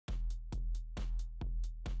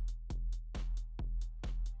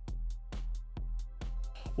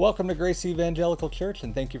Welcome to Grace Evangelical Church,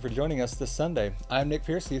 and thank you for joining us this Sunday. I'm Nick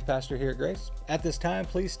Pierce, youth pastor here at Grace. At this time,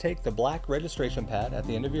 please take the black registration pad at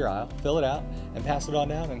the end of your aisle, fill it out, and pass it on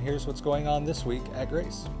down, and here's what's going on this week at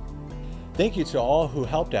Grace. Thank you to all who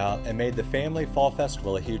helped out and made the Family Fall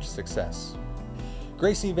Festival a huge success.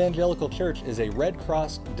 Grace Evangelical Church is a Red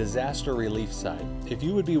Cross disaster relief site. If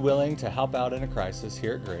you would be willing to help out in a crisis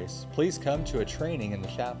here at Grace, please come to a training in the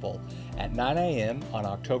chapel at 9 a.m. on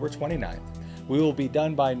October 29th. We will be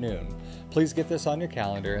done by noon. Please get this on your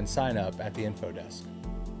calendar and sign up at the info desk.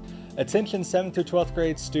 Attention 7th through 12th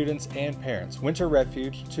grade students and parents. Winter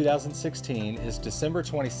Refuge 2016 is December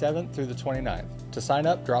 27th through the 29th. To sign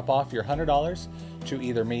up, drop off your $100 to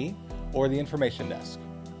either me or the information desk.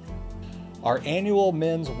 Our annual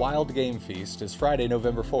Men's Wild Game Feast is Friday,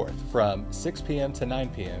 November 4th from 6 p.m. to 9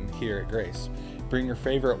 p.m. here at Grace. Bring your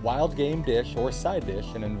favorite wild game dish or side dish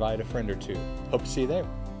and invite a friend or two. Hope to see you there.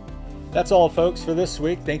 That's all, folks, for this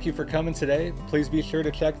week. Thank you for coming today. Please be sure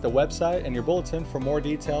to check the website and your bulletin for more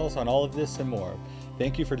details on all of this and more.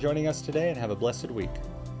 Thank you for joining us today, and have a blessed week.